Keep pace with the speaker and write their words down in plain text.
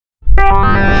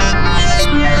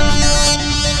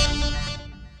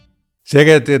Sehr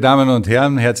geehrte Damen und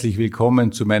Herren, herzlich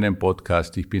willkommen zu meinem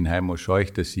Podcast. Ich bin Heimo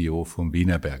Scheuch, der CEO von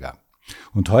Wienerberger.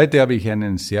 Und heute habe ich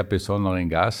einen sehr besonderen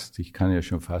Gast, ich kann ja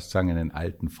schon fast sagen einen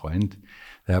alten Freund,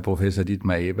 der Herr Professor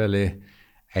Dietmar Eberle,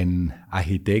 ein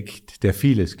Architekt, der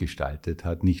vieles gestaltet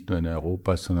hat, nicht nur in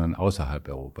Europa, sondern außerhalb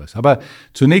Europas. Aber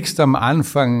zunächst am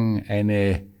Anfang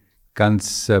eine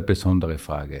ganz besondere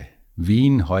Frage.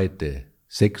 Wien heute,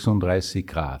 36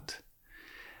 Grad.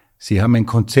 Sie haben ein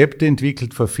Konzept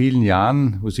entwickelt vor vielen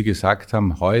Jahren, wo Sie gesagt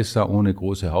haben, Häuser ohne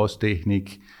große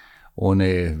Haustechnik,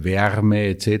 ohne Wärme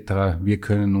etc. Wir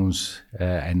können uns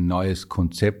ein neues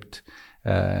Konzept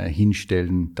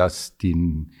hinstellen, das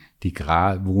im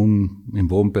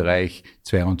Wohnbereich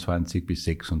 22 bis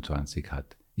 26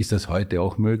 hat. Ist das heute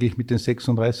auch möglich mit den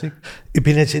 36? Ich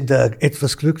bin jetzt in der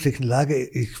etwas glücklichen Lage.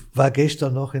 Ich war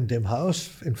gestern noch in dem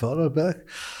Haus in Vorarlberg.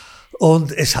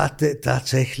 Und es hatte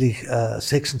tatsächlich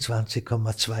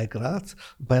 26,2 Grad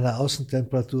bei einer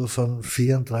Außentemperatur von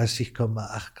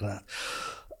 34,8 Grad.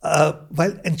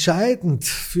 Weil entscheidend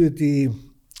für die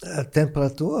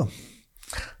Temperatur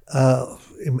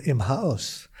im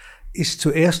Haus ist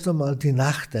zuerst einmal die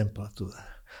Nachttemperatur.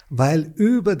 Weil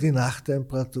über die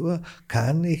Nachttemperatur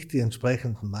kann ich die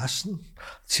entsprechenden Massen,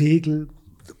 Ziegel,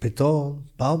 Beton,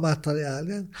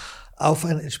 Baumaterialien auf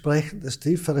ein entsprechendes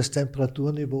tieferes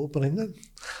Temperaturniveau bringen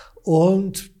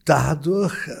und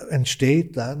dadurch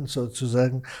entsteht dann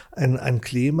sozusagen ein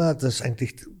Klima, das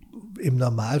eigentlich im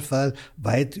Normalfall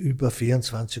weit über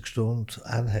 24 Stunden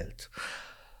anhält.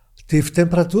 Die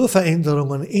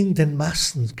Temperaturveränderungen in den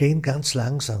Massen gehen ganz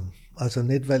langsam, also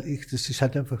nicht das ist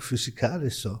halt einfach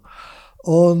physikalisch so.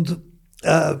 Und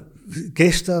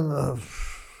gestern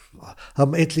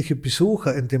haben etliche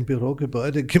Besucher in dem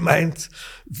Bürogebäude gemeint,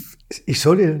 ich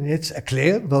soll Ihnen jetzt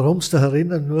erklären, warum es da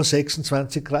herinnen nur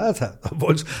 26 Grad hat,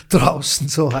 obwohl es draußen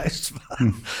so heiß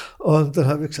war. Und dann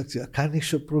habe ich gesagt, ja, kann ich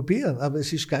schon probieren, aber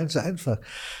es ist ganz einfach.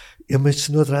 Ihr müsst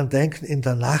nur dran denken, in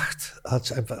der Nacht hat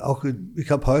es einfach auch, ich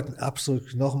habe heute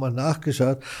absolut nochmal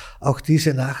nachgeschaut, auch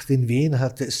diese Nacht in Wien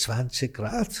hatte es 20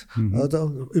 Grad,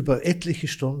 oder, über etliche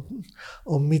Stunden.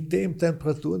 Und mit dem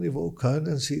Temperaturniveau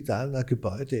können Sie dann ein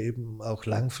Gebäude eben auch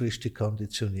langfristig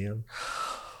konditionieren.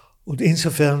 Und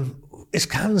insofern, es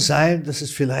kann sein, dass es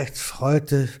vielleicht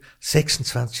heute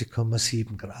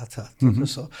 26,7 Grad hat oder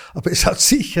so. Aber es hat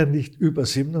sicher nicht über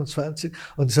 27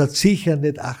 und es hat sicher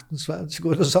nicht 28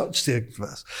 oder sonst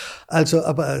irgendwas. Also,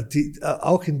 aber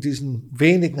auch in diesen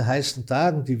wenigen heißen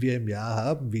Tagen, die wir im Jahr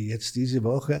haben, wie jetzt diese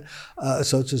Woche,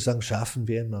 sozusagen schaffen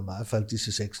wir im Normalfall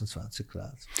diese 26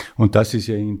 Grad. Und das ist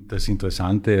ja das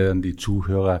Interessante an die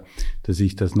Zuhörer, dass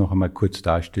ich das noch einmal kurz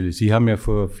darstelle. Sie haben ja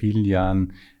vor vielen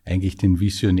Jahren eigentlich den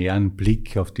visionären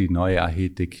Blick auf die neue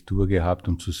Architektur gehabt,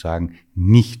 um zu sagen,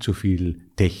 nicht so viel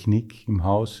Technik im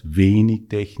Haus, wenig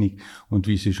Technik und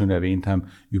wie Sie schon erwähnt haben,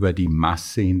 über die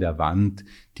Masse in der Wand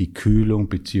die Kühlung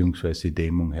bzw.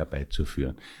 Dämmung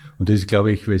herbeizuführen. Und das ist,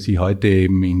 glaube ich, weil Sie heute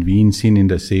eben in Wien sind, in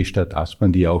der Seestadt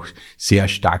Aspern, die auch sehr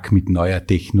stark mit neuer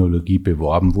Technologie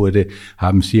beworben wurde,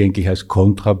 haben Sie eigentlich als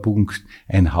Kontrapunkt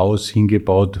ein Haus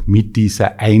hingebaut mit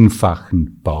dieser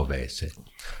einfachen Bauweise.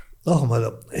 Noch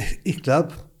einmal, ich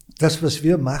glaube, das, was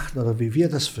wir machen oder wie wir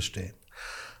das verstehen,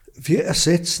 wir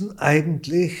ersetzen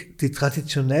eigentlich die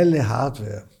traditionelle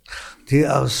Hardware, die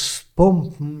aus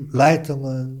Pumpen,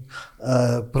 Leitungen,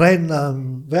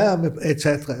 Brennern, Wärme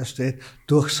etc. entsteht,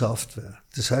 durch Software.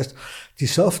 Das heißt, die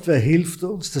Software hilft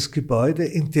uns, das Gebäude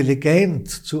intelligent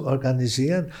zu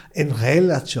organisieren in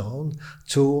Relation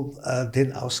zu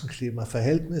den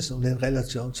Außenklimaverhältnissen und in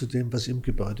Relation zu dem, was im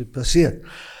Gebäude passiert.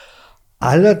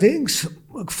 Allerdings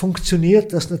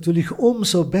funktioniert das natürlich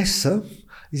umso besser,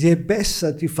 je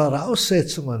besser die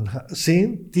Voraussetzungen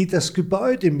sind, die das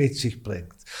Gebäude mit sich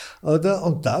bringt. Oder?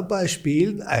 Und dabei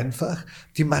spielen einfach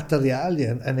die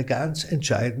Materialien eine ganz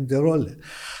entscheidende Rolle.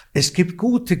 Es gibt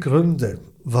gute Gründe,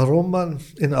 warum man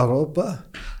in Europa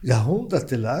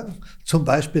jahrhundertelang zum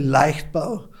Beispiel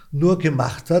Leichtbau nur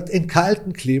gemacht hat in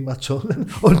kalten Klimazonen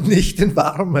und nicht in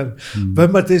warmen. Wenn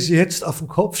man das jetzt auf den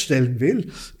Kopf stellen will,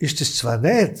 ist es zwar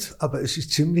nett, aber es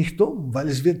ist ziemlich dumm, weil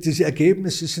diese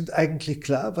Ergebnisse sind eigentlich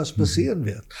klar, was passieren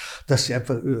wird, dass sie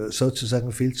einfach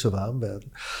sozusagen viel zu warm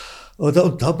werden. Und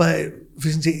dabei,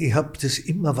 wissen Sie, ich habe das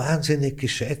immer wahnsinnig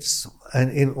geschätzt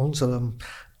in unserem.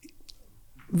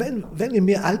 Wenn ich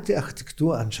mir alte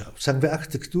Architektur anschaue, sagen wir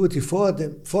Architektur, die vor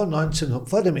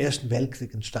dem Ersten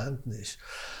Weltkrieg entstanden ist,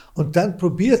 und dann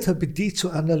probiert habe, die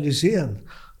zu analysieren.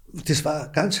 Das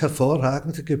war ganz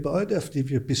hervorragende Gebäude, auf die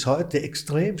wir bis heute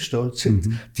extrem stolz sind,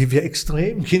 die wir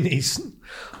extrem genießen.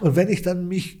 Und wenn ich dann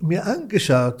mir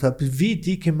angeschaut habe, wie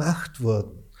die gemacht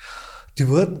wurden, die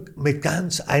wurden mit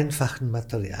ganz einfachen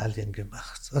Materialien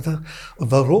gemacht, oder? Und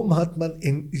warum hat man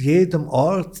in jedem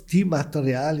Ort die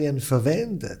Materialien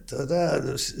verwendet,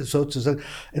 oder? Sozusagen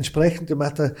entsprechende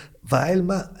Materialien, weil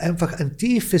man einfach ein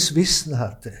tiefes Wissen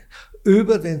hatte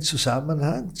über den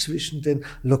Zusammenhang zwischen den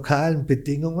lokalen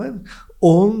Bedingungen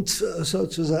und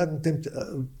sozusagen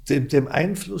dem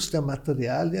Einfluss der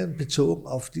Materialien bezogen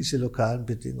auf diese lokalen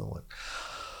Bedingungen.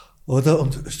 Oder,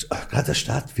 und gerade eine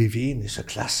Stadt wie Wien ist eine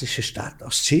klassische Stadt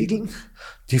aus Ziegeln,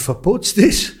 die verputzt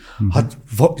ist, hat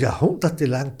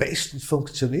jahrhundertelang bestens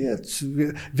funktioniert.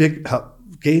 Wir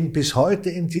gehen bis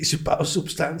heute in diese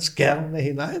Bausubstanz gerne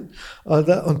hinein,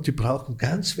 oder? Und die brauchen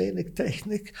ganz wenig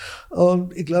Technik.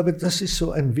 Und ich glaube, das ist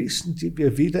so ein Wissen, die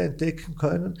wir wiederentdecken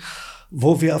können,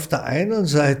 wo wir auf der einen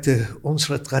Seite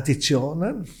unsere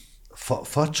Traditionen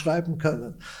fortschreiben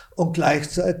können und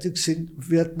gleichzeitig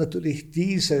wird natürlich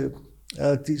diese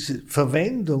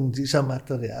Verwendung dieser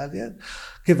Materialien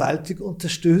gewaltig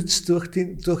unterstützt durch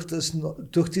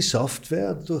die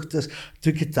Software, durch das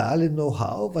digitale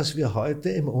Know-how, was wir heute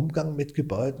im Umgang mit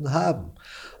Gebäuden haben.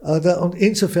 Und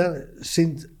insofern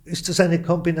ist das eine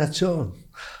Kombination.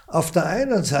 Auf der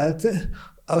einen Seite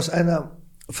aus einer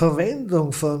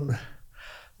Verwendung von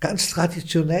ganz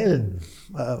traditionellen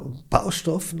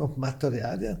Baustoffen und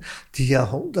Materialien, die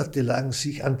jahrhundertelang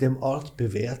sich an dem Ort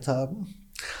bewährt haben,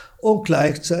 und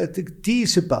gleichzeitig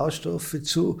diese Baustoffe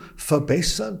zu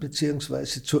verbessern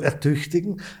bzw. zu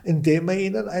ertüchtigen, indem man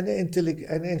ihnen eine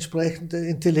entsprechende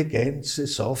Intelligenz,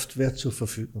 Software zur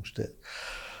Verfügung stellt.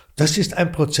 Das ist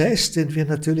ein Prozess, den wir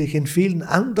natürlich in vielen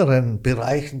anderen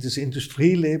Bereichen des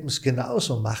Industrielebens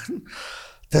genauso machen,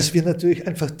 dass wir natürlich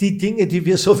einfach die Dinge, die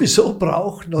wir sowieso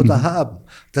brauchen oder haben,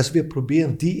 dass wir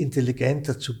probieren, die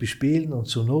intelligenter zu bespielen und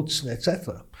zu nutzen,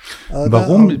 etc.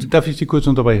 Warum, darf ich Sie kurz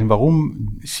unterbrechen,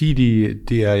 warum Sie,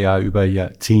 der ja über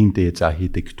Jahrzehnte jetzt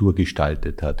Architektur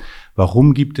gestaltet hat,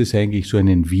 warum gibt es eigentlich so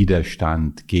einen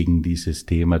Widerstand gegen dieses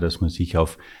Thema, dass man sich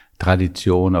auf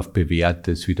Tradition, auf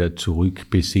Bewährtes wieder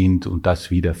zurückbesinnt und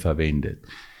das wieder verwendet?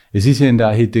 Es ist ja in der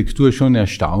Architektur schon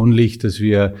erstaunlich, dass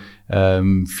wir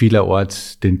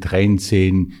vielerorts den Trend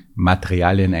sehen,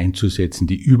 Materialien einzusetzen,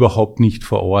 die überhaupt nicht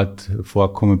vor Ort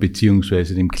vorkommen,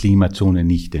 beziehungsweise dem Klimazone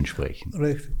nicht entsprechen.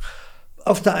 Richtig.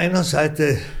 Auf der einen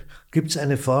Seite gibt es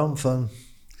eine Form von,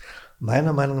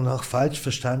 meiner Meinung nach, falsch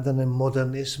verstandenem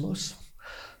Modernismus,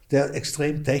 der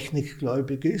extrem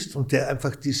technikgläubig ist und der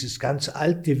einfach dieses ganz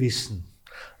alte Wissen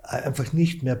einfach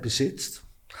nicht mehr besitzt.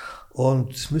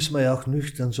 Und das müssen wir ja auch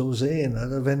nüchtern so sehen.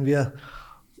 Also wenn wir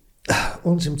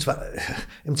uns im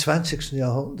 20.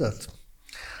 Jahrhundert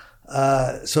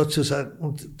sozusagen,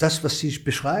 und das, was Sie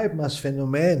beschreiben als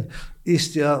Phänomen,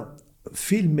 ist ja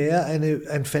vielmehr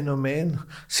ein Phänomen,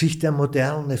 sich der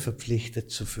Moderne verpflichtet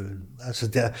zu fühlen. Also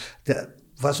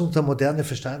was unter Moderne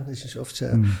verstanden ist, ist oft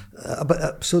sehr,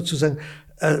 aber sozusagen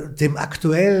dem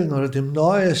Aktuellen oder dem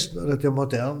Neuesten oder der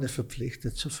Moderne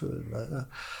verpflichtet zu fühlen.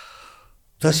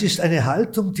 Das ist eine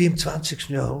Haltung, die im 20.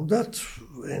 Jahrhundert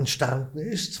entstanden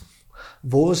ist,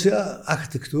 wo es ja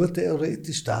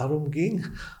architekturtheoretisch darum ging,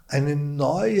 ein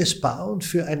neues Bauen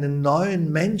für einen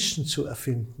neuen Menschen zu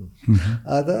erfinden.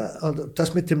 Und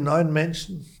das mit dem neuen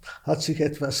Menschen hat sich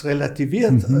etwas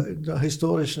relativiert in der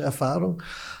historischen Erfahrung,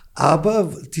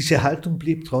 aber diese Haltung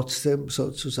blieb trotzdem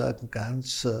sozusagen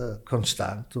ganz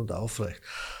konstant und aufrecht.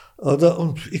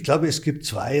 Und ich glaube, es gibt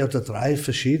 2 oder 3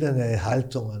 verschiedene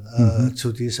Haltungen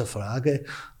zu dieser Frage.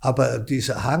 Aber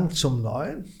dieser Hang zum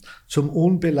Neuen, zum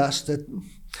Unbelasteten,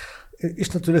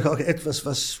 ist natürlich auch etwas,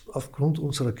 was aufgrund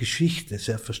unserer Geschichte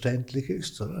sehr verständlich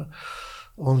ist, oder?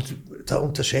 Und da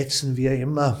unterschätzen wir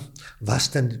immer,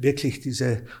 was denn wirklich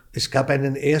es gab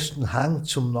einen ersten Hang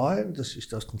zum Neuen, das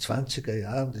ist aus den 20er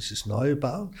Jahren, das ist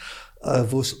Neubauen,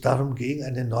 wo es darum ging,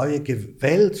 eine neue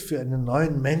Welt für einen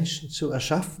neuen Menschen zu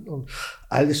erschaffen und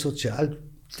alle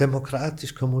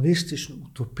sozialdemokratisch-kommunistischen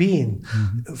Utopien,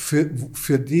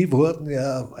 für die wurden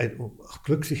ja auch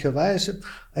glücklicherweise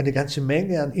eine ganze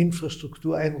Menge an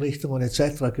Infrastruktureinrichtungen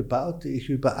etc. gebaut, die ich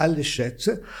über alles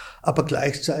schätze, aber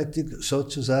gleichzeitig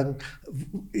sozusagen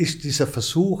ist dieser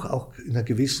Versuch auch in einer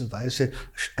gewissen Weise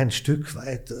ein Stück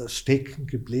weit stecken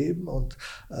geblieben und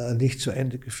nicht zu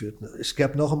Ende geführt. Es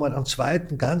gab noch einmal einen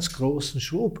zweiten ganz großen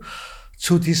Schub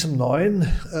zu diesem Neuen,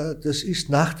 das ist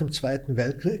nach dem Zweiten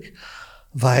Weltkrieg,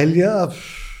 weil ja,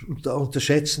 da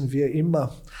unterschätzen wir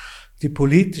immer die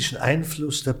politischen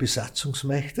Einfluss der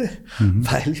Besatzungsmächte,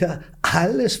 weil ja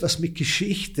alles, was mit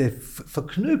Geschichte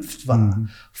verknüpft war,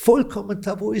 vollkommen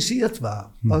tabuisiert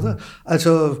war. Oder?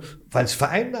 Also weil es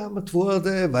vereinnahmt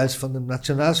wurde, weil es von dem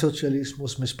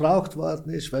Nationalsozialismus missbraucht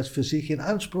worden ist, weil es für sich in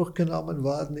Anspruch genommen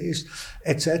worden ist,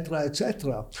 etc., etc.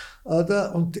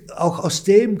 Oder? Und auch aus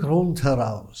dem Grund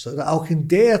heraus, oder auch in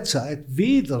der Zeit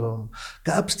wiederum,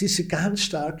 gab es diese ganz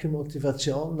starke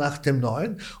Motivation nach dem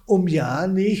Neuen, um ja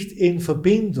nicht in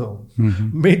Verbindung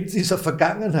mit dieser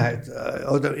Vergangenheit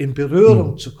oder in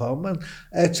Berührung zu kommen,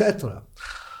 etc.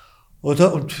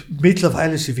 Oder? Und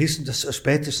mittlerweile, Sie wissen, dass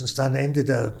spätestens dann Ende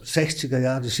der 60er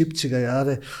Jahre, 70er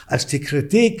Jahre, als die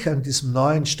Kritik an diesem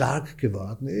Neuen stark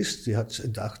geworden ist, ich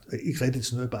rede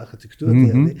jetzt nur über Architektur,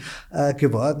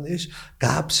 geworden ist,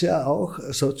 gab es ja auch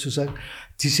sozusagen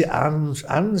diese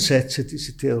Ansätze,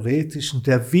 diese theoretischen,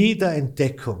 der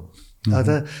Wiederentdeckung,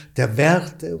 oder der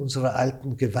Werte unserer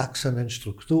alten gewachsenen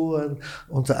Strukturen,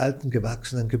 unserer alten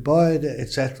gewachsenen Gebäude,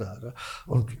 etc.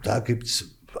 Und da gibt's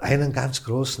einen ganz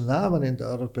großen Namen in der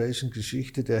europäischen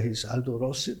Geschichte, der hieß Aldo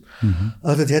Rossi,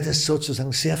 oder der das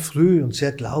sozusagen sehr früh und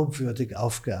sehr glaubwürdig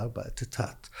aufgearbeitet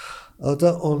hat.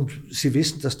 Oder? Und Sie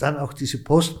wissen, dass dann auch diese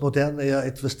Postmoderne ja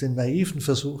etwas den naiven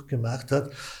Versuch gemacht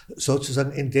hat,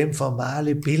 sozusagen indem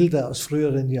formale Bilder aus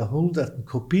früheren Jahrhunderten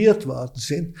kopiert worden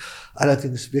sind,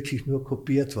 allerdings wirklich nur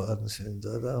kopiert worden sind.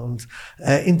 Oder? Und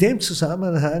in dem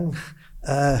Zusammenhang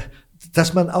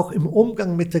dass man auch im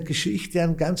Umgang mit der Geschichte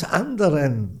einen ganz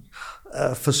anderen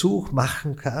Versuch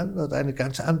machen kann oder eine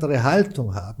ganz andere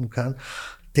Haltung haben kann,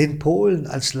 den Polen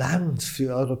als Land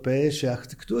für europäische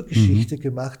Architekturgeschichte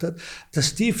gemacht hat,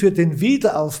 dass die für den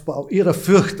Wiederaufbau ihrer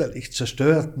fürchterlich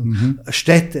zerstörten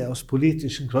Städte aus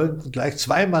politischen Gründen gleich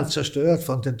zweimal zerstört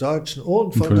von den Deutschen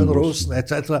und von den Russen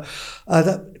etc.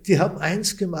 Also die haben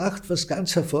eins gemacht, was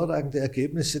ganz hervorragende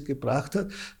Ergebnisse gebracht hat,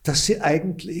 dass sie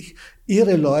eigentlich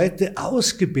ihre Leute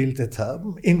ausgebildet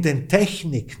haben in den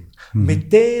Techniken,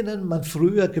 mit denen man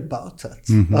früher gebaut hat.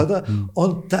 Oder?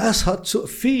 Und das hat zu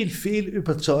viel, viel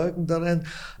überzeugenderen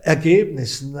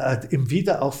Ergebnissen im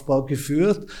Wiederaufbau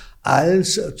geführt,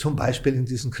 als zum Beispiel in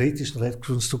diesen kritischen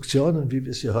Rekonstruktionen, wie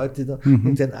wir sie heute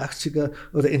in den 80er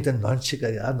oder in den 90er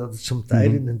Jahren oder zum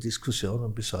Teil in den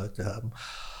Diskussionen bis heute haben.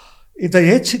 In der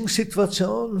jetzigen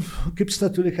Situation gibt es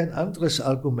natürlich ein anderes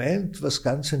Argument, was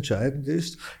ganz entscheidend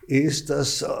ist,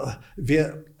 dass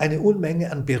wir eine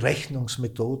Unmenge an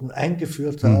Berechnungsmethoden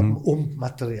eingeführt haben, um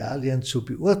Materialien zu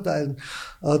beurteilen.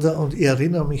 Und ich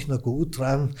erinnere mich noch gut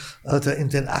dran, in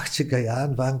den 80er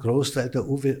Jahren war ein Großteil der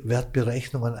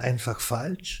U-Wertberechnungen einfach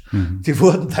falsch. Die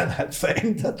wurden dann halt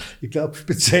verändert. Ich glaube,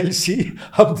 speziell Sie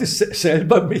haben das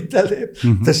selber miterlebt,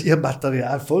 dass Ihr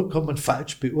Material vollkommen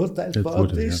falsch beurteilt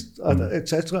worden ist. Oder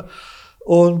etc.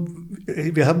 Und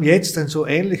wir haben jetzt ein so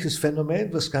ähnliches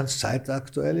Phänomen, was ganz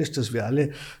zeitaktuell ist, dass wir alle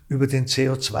über den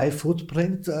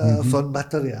CO2-Footprint von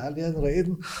Materialien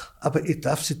reden. Aber ich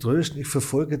darf Sie trösten, ich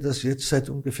verfolge das jetzt seit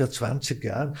ungefähr 20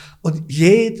 Jahren. Und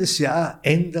jedes Jahr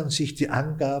ändern sich die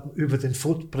Angaben über den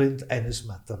Footprint eines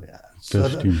Materials.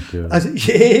 Das stimmt, ja. Also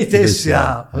jedes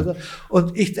Jahr. Oder?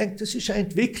 Und ich denke, das ist eine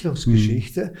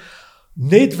Entwicklungsgeschichte.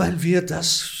 Nicht, weil wir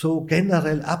das so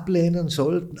generell ablehnen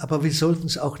sollten, aber wir sollten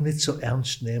es auch nicht so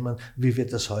ernst nehmen, wie wir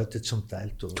das heute zum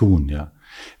Teil tun. Ja.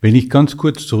 Wenn ich ganz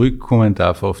kurz zurückkommen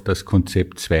darf auf das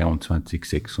Konzept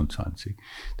 22-26.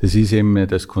 Das ist eben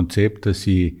das Konzept, dass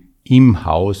Sie im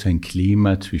Haus ein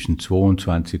Klima zwischen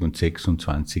 22 und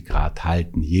 26 Grad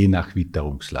halten, je nach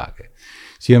Witterungslage.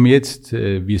 Sie haben jetzt,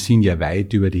 wir sind ja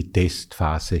weit über die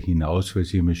Testphase hinaus, weil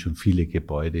Sie haben ja schon viele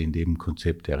Gebäude in dem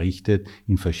Konzept errichtet,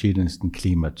 in verschiedensten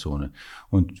Klimazonen.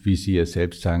 Und wie Sie ja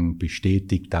selbst sagen,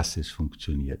 bestätigt, dass es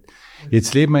funktioniert.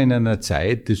 Jetzt leben wir in einer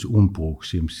Zeit des Umbruchs.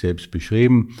 Sie haben es selbst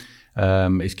beschrieben.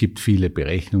 Es gibt viele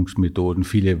Berechnungsmethoden,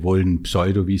 viele wollen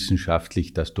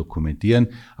pseudowissenschaftlich das dokumentieren.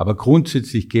 Aber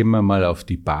grundsätzlich gehen wir mal auf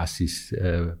die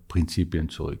Basisprinzipien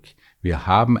zurück. Wir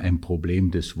haben ein Problem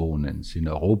des Wohnens. In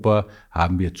Europa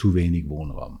haben wir zu wenig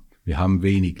Wohnraum. Wir haben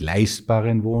wenig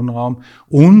leistbaren Wohnraum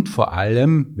und vor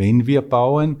allem, wenn wir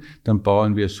bauen, dann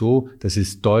bauen wir so, dass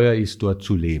es teuer ist, dort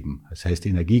zu leben. Das heißt,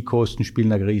 Energiekosten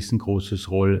spielen eine riesengroße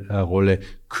Rolle,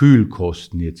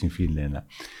 Kühlkosten jetzt in vielen Ländern.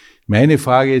 Meine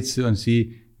Frage jetzt an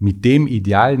Sie, mit dem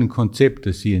idealen Konzept,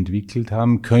 das Sie entwickelt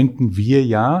haben, könnten wir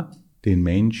ja den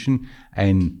Menschen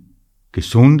ein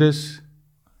gesundes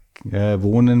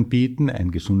Wohnen bieten,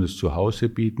 ein gesundes Zuhause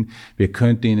bieten. Wir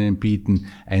könnten ihnen bieten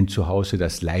ein Zuhause,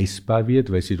 das leistbar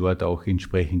wird, weil sie dort auch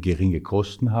entsprechend geringe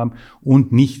Kosten haben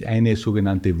und nicht eine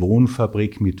sogenannte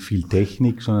Wohnfabrik mit viel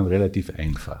Technik, sondern relativ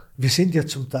einfach. wir sind ja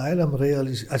zum Teil am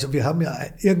Realisieren, also wir haben ja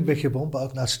irgendwelche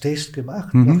Wohnbauten als Test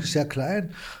gemacht, noch sehr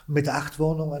klein, mit 8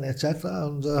 Wohnungen etc.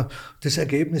 Und das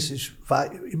Ergebnis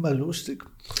war immer lustig,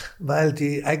 weil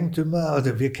die Eigentümer,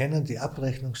 oder wir kennen die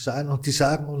Abrechnungszahlen und die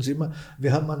sagen uns immer,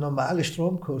 wir haben eine normale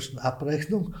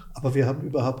Stromkostenabrechnung, aber wir haben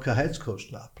überhaupt keine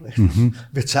Heizkostenabrechnung.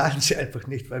 Wir zahlen sie einfach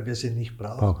nicht, weil wir sie nicht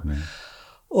brauchen.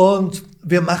 Und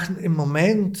wir machen im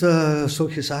Moment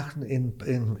solche Sachen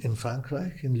in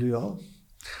Frankreich, in Lyon.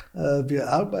 Wir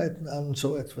arbeiten an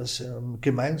so etwas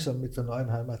gemeinsam mit der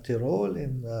Neuen Heimat Tirol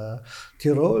in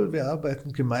Tirol. Wir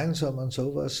arbeiten gemeinsam an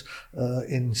sowas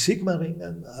in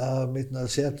Sigmaringen mit einer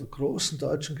sehr großen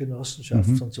deutschen Genossenschaft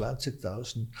von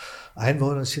 20.000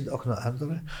 Einwohnern, sind auch noch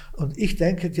andere. Und ich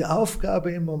denke, die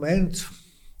Aufgabe im Moment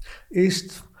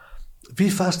ist, wie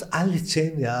fast alle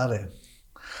 10 Jahre,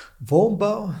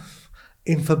 Wohnbau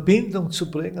in Verbindung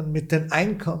zu bringen mit den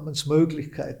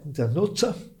Einkommensmöglichkeiten der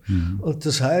Nutzer. Und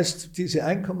das heißt, diese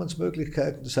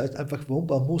Einkommensmöglichkeiten, das heißt einfach,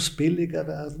 Wohnbau muss billiger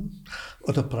werden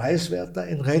oder preiswerter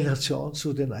in Relation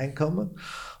zu den Einkommen.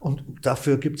 Und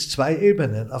dafür gibt es 2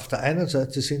 Ebenen. Auf der einen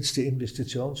Seite sind es die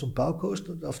Investitions- und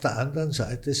Baukosten und auf der anderen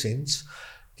Seite sind es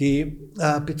die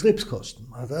Betriebskosten.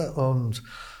 Oder? Und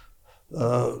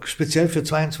speziell für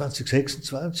 22,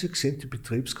 26 sind die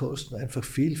Betriebskosten einfach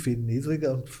viel, viel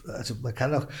niedriger. Und also man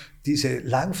kann auch diese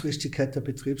Langfristigkeit der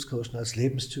Betriebskosten als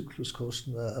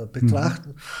Lebenszykluskosten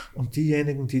betrachten. Und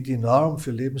diejenigen, die die Norm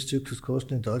für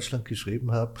Lebenszykluskosten in Deutschland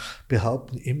geschrieben haben,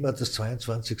 behaupten immer, dass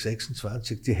 22,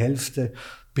 26 die Hälfte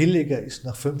billiger ist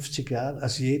nach 50 Jahren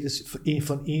als jedes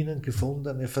von ihnen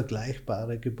gefundene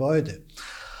vergleichbare Gebäude.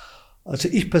 Also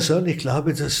ich persönlich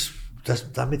glaube,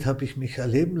 damit habe ich mich ein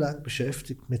Leben lang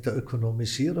beschäftigt, mit der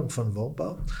Ökonomisierung von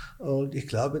Wohnbau. Und ich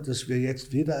glaube, dass wir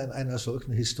jetzt wieder in einer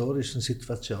solchen historischen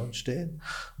Situation stehen,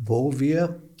 wo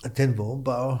wir den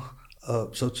Wohnbau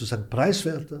sozusagen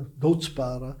preiswerter,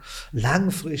 nutzbarer,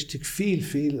 langfristig viel,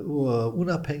 viel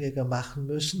unabhängiger machen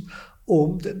müssen,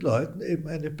 um den Leuten eben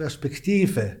eine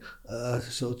Perspektive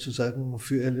sozusagen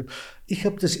für ihr Leben. Ich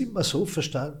habe das immer so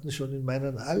verstanden, schon in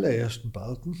meinen allerersten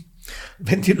Bauten,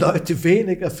 wenn die Leute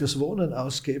weniger fürs Wohnen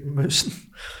ausgeben müssen,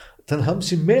 dann haben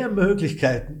sie mehr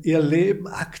Möglichkeiten, ihr Leben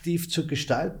aktiv zu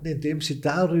gestalten, indem sie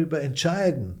darüber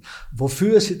entscheiden,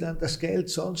 wofür sie dann das Geld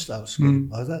sonst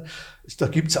ausgeben. Oder? Da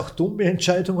gibt's auch dumme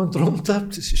Entscheidungen drunter,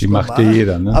 das ist die normal, macht ja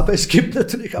jeder, ne? Aber es gibt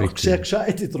natürlich auch Richtig. sehr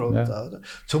gescheite drunter. Ja. Oder?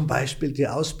 Zum Beispiel die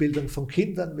Ausbildung von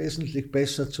Kindern wesentlich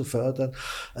besser zu fördern,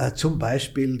 zum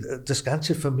Beispiel das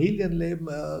ganze Familienleben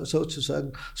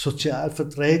sozusagen sozial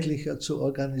verträglicher zu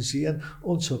organisieren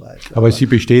und so weiter. Aber Sie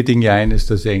bestätigen ja eines,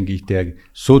 dass eigentlich der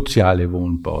soziale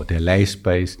Wohnbau, der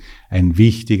leistbar ist, ein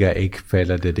wichtiger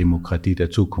Eckpfeiler der Demokratie der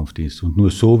Zukunft ist. Und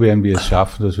nur so werden wir es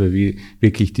schaffen, dass wir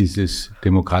wirklich dieses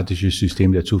demokratische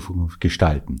System der Zukunft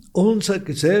gestalten. Unsere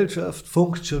Gesellschaft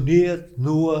funktioniert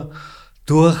nur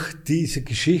durch diese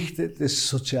Geschichte des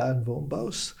sozialen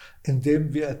Wohnbaus,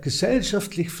 indem wir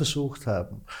gesellschaftlich versucht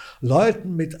haben,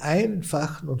 Leuten mit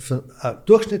einfachen und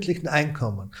durchschnittlichen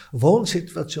Einkommen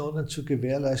Wohnsituationen zu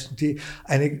gewährleisten, die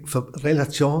eine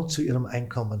Relation zu ihrem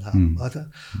Einkommen haben. Oder?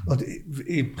 Und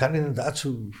ich kann Ihnen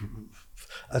dazu,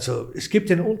 also es gibt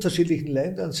in unterschiedlichen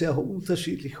Ländern sehr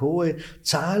unterschiedlich hohe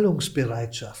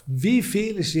Zahlungsbereitschaften. Wie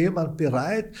viel ist jemand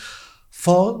bereit,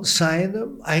 von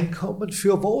seinem Einkommen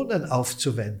für Wohnen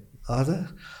aufzuwenden, oder?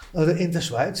 Oder in der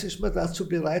Schweiz ist man dazu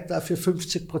bereit, dafür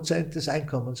 50% des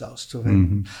Einkommens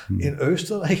auszuwenden. In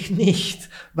Österreich nicht,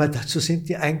 weil dazu sind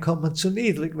die Einkommen zu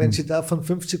niedrig. Wenn Sie davon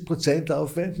 50%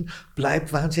 aufwenden,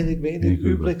 bleibt wahnsinnig wenig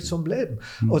übrig zum Leben.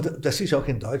 Oder das ist auch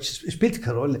in Deutsch, es spielt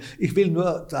keine Rolle. Ich will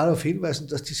nur darauf hinweisen,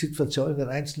 dass die Situation in den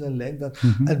einzelnen Ländern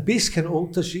ein bisschen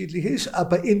unterschiedlich ist,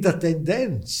 aber in der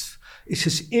Tendenz ist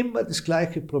es immer das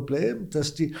gleiche Problem,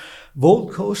 dass die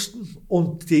Wohnkosten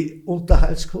und die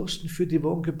Unterhaltskosten für die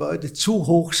Wohngebäude zu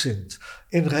hoch sind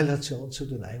in Relation zu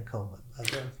den Einkommen.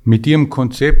 Also mit Ihrem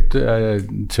Konzept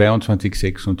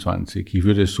 2226, ich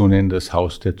würde es so nennen, das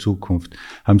Haus der Zukunft,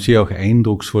 haben Sie auch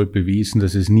eindrucksvoll bewiesen,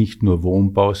 dass es nicht nur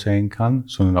Wohnbau sein kann,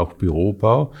 sondern auch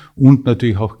Bürobau und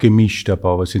natürlich auch gemischter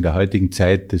Bau, was in der heutigen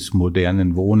Zeit des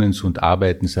modernen Wohnens und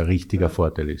Arbeitens ein richtiger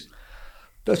Vorteil ist.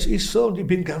 Das ist so, und ich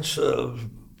bin ganz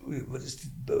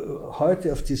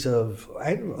heute auf dieser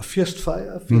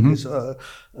Fürstfeier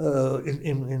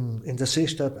in der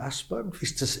Seestadt Aspern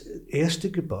ist das erste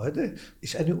Gebäude,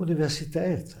 ist eine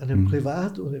Universität, eine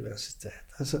Privatuniversität.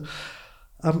 Also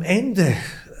am Ende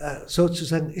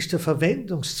sozusagen ist der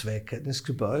Verwendungszweck eines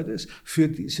Gebäudes für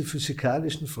diese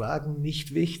physikalischen Fragen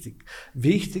nicht wichtig.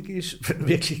 Wichtig ist in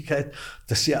Wirklichkeit,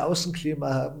 dass sie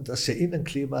Außenklima haben, dass sie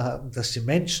Innenklima haben, dass sie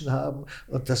Menschen haben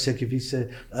und dass sie gewisse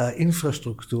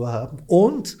Infrastruktur haben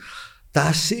und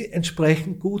dass sie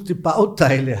entsprechend gute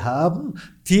Bauteile haben,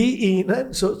 die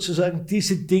ihnen sozusagen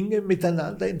diese Dinge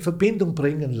miteinander in Verbindung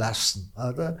bringen lassen.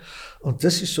 Oder? Und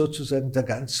das ist sozusagen der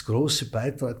ganz große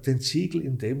Beitrag, den Ziegel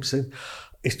in dem Sinn.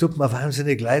 Es tut mir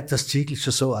wahnsinnig leid, dass Ziegel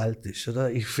schon so alt ist, oder?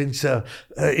 Ich finde es ja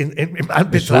im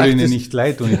Anbetracht. Es soll Ihnen nicht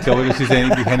leid tun. Ich glaube, das ist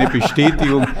eigentlich eine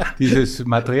Bestätigung dieses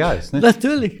Materials. Nicht?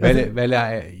 Natürlich. Weil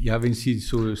er, ja, wenn Sie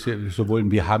so wollen,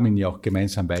 wir haben ihn ja auch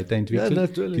gemeinsam weiterentwickelt. Ja,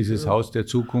 natürlich. Dieses Haus der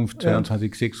Zukunft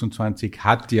 2226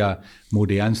 hat ja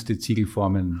modernste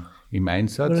Ziegelformen im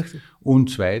Einsatz.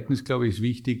 Und zweitens, glaube ich, ist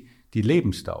wichtig, die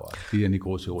Lebensdauer, die eine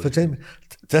große Rolle spielt.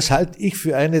 Das halte ich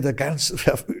für eine der ganz,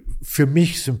 für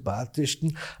mich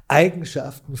sympathischsten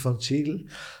Eigenschaften von Ziegel,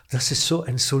 dass es so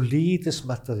ein solides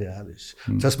Material ist,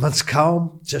 dass man es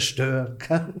kaum zerstören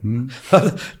kann.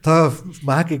 Da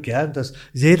mag ich gern, dass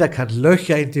jeder kann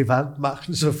Löcher in die Wand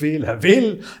machen, so viel er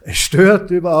will. Es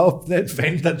stört überhaupt nicht.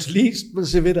 Wenn, dann schließt man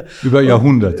sie wieder. Über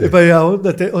Jahrhunderte. Über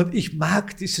Jahrhunderte. Und ich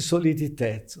mag diese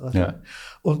Solidität. Ja.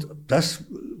 Und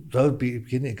da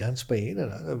beginne ich ganz bei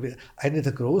Ihnen. Eine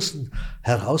der großen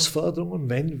Herausforderungen,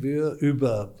 wenn wir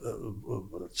über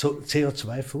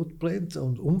CO2-Footprint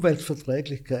und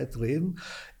Umweltverträglichkeit reden,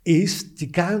 ist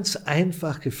die ganz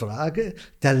einfache Frage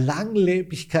der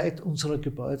Langlebigkeit unserer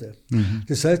Gebäude.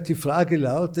 Das heißt, die Frage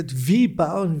lautet, wie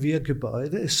bauen wir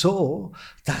Gebäude so,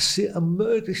 dass sie ein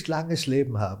möglichst langes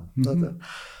Leben haben? Oder?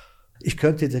 Ich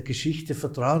könnte der Geschichte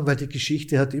vertrauen, weil die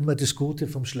Geschichte hat immer das Gute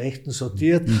vom Schlechten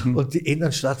sortiert und die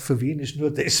Innenstadt von Wien ist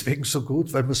nur deswegen so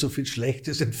gut, weil man so viel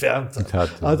Schlechtes entfernt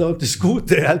hat. Und das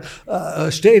Gute halt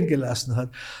stehen gelassen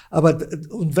hat.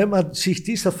 Und wenn man sich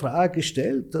dieser Frage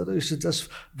stellt, oder ist das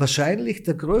wahrscheinlich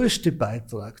der größte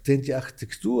Beitrag, den die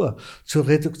Architektur zur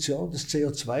Reduktion des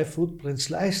CO2-Footprints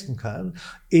leisten kann,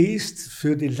 ist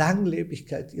für die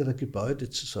Langlebigkeit ihrer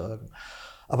Gebäude zu sorgen.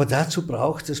 Aber dazu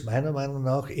braucht es meiner Meinung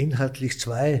nach inhaltlich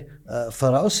zwei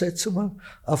Voraussetzungen.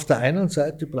 Auf der einen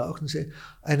Seite brauchen Sie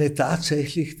eine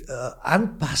tatsächlich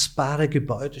anpassbare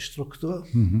Gebäudestruktur.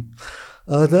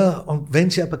 Oder? Und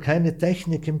wenn Sie aber keine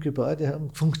Technik im Gebäude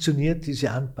haben, funktioniert diese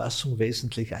Anpassung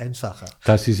wesentlich einfacher.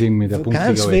 Das ist irgendwie der Punkt.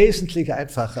 Ganz wesentlich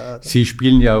einfacher. Oder? Sie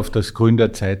spielen ja auf das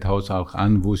Gründerzeithaus auch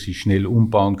an, wo Sie schnell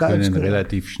umbauen können,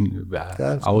 relativ schnell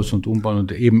aus- und umbauen.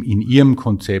 Und eben in Ihrem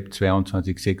Konzept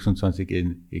 22,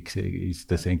 26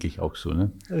 ist das eigentlich auch so,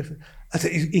 ne? Also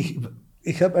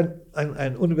ich habe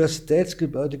ein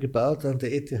Universitätsgebäude gebaut an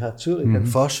der ETH Zürich, ein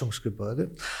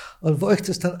Forschungsgebäude. Und wo ich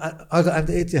das dann, also an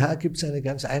der ETH gibt es eine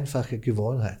ganz einfache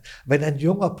Gewohnheit. Wenn ein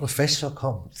junger Professor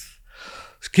kommt,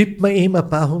 es gibt man ihm ein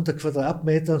paar 100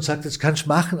 Quadratmeter und sagt, jetzt kannst du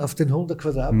machen auf den 100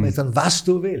 Quadratmetern, was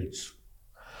du willst.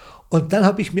 Und dann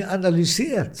habe ich mir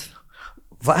analysiert,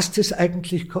 was das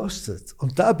eigentlich kostet.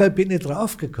 Und dabei bin ich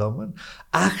draufgekommen,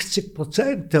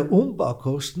 80% der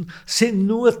Umbaukosten sind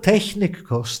nur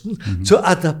Technikkosten zur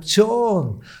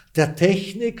Adaption der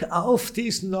Technik auf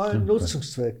diesen neuen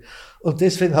Nutzungszweck. Und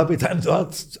deswegen habe ich dann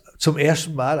dort zum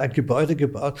ersten Mal ein Gebäude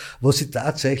gebaut, wo sie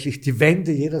tatsächlich die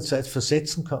Wände jederzeit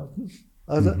versetzen konnten.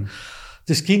 Oder?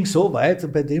 Das ging so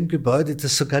weit bei dem Gebäude,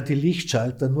 dass sogar die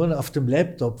Lichtschalter nur auf dem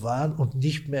Laptop waren und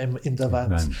nicht mehr in der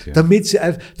Wand. Damit Sie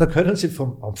da können Sie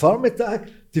am Vormittag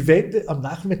die Wände am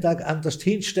Nachmittag anders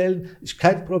hinstellen, ist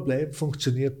kein Problem,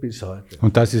 funktioniert bis heute.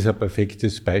 Und das ist ein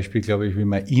perfektes Beispiel, glaube ich, wie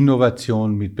man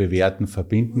Innovation mit Bewährten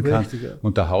verbinden kann. Richtig, ja.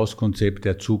 Und der Hauskonzept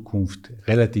der Zukunft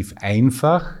relativ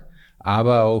einfach,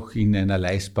 aber auch in einer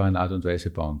leistbaren Art und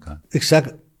Weise bauen kann. Ich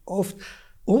sage oft,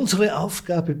 unsere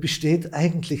Aufgabe besteht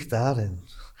eigentlich darin,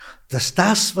 dass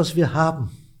das, was wir haben,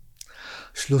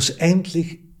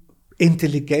 schlussendlich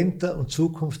intelligenter und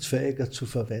zukunftsfähiger zu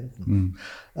verwenden.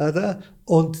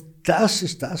 Und das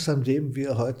ist das, an dem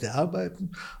wir heute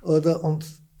arbeiten. Und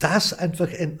das einfach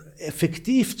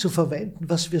effektiv zu verwenden,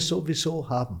 was wir sowieso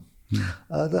haben.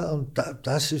 Und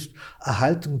das ist eine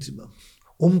Haltung, die man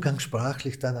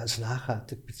umgangssprachlich dann als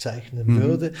nachhaltig bezeichnen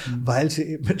würde, weil sie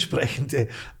eben entsprechende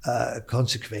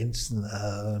Konsequenzen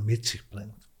mit sich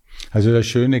bringt. Also das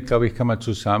Schöne, glaube ich, kann man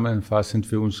zusammenfassend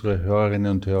für unsere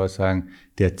Hörerinnen und Hörer sagen,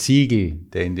 der Ziegel,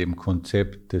 der in dem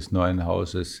Konzept des neuen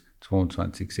Hauses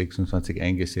 2226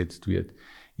 eingesetzt wird,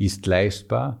 ist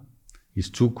leistbar,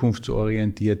 ist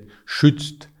zukunftsorientiert,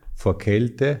 schützt vor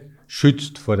Kälte,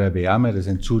 schützt vor der Wärme, das ist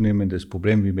ein zunehmendes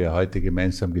Problem, wie wir heute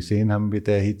gemeinsam gesehen haben mit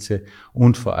der Hitze,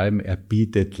 und vor allem er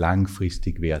bietet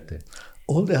langfristig Werte.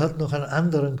 Und er hat noch einen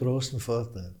anderen großen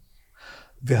Vorteil.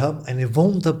 Wir haben eine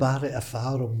wunderbare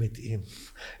Erfahrung mit ihm.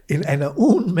 In einer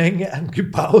Unmenge an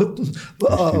gebauten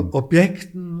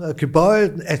Objekten,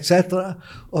 Gebäuden etc.,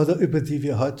 oder über die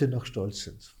wir heute noch stolz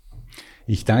sind.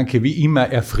 Ich danke wie immer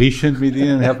erfrischend mit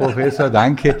Ihnen, Herr Professor.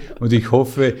 Danke. Und ich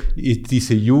hoffe,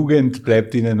 diese Jugend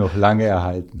bleibt Ihnen noch lange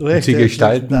erhalten. Und Sie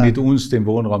gestalten mit uns den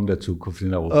Wohnraum der Zukunft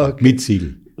in Europa. Okay. Mit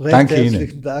Ziel. Danke Ihnen.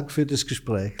 Herzlichen Dank für das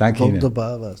Gespräch. Danke Ihnen.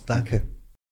 Wunderbar war's. Danke.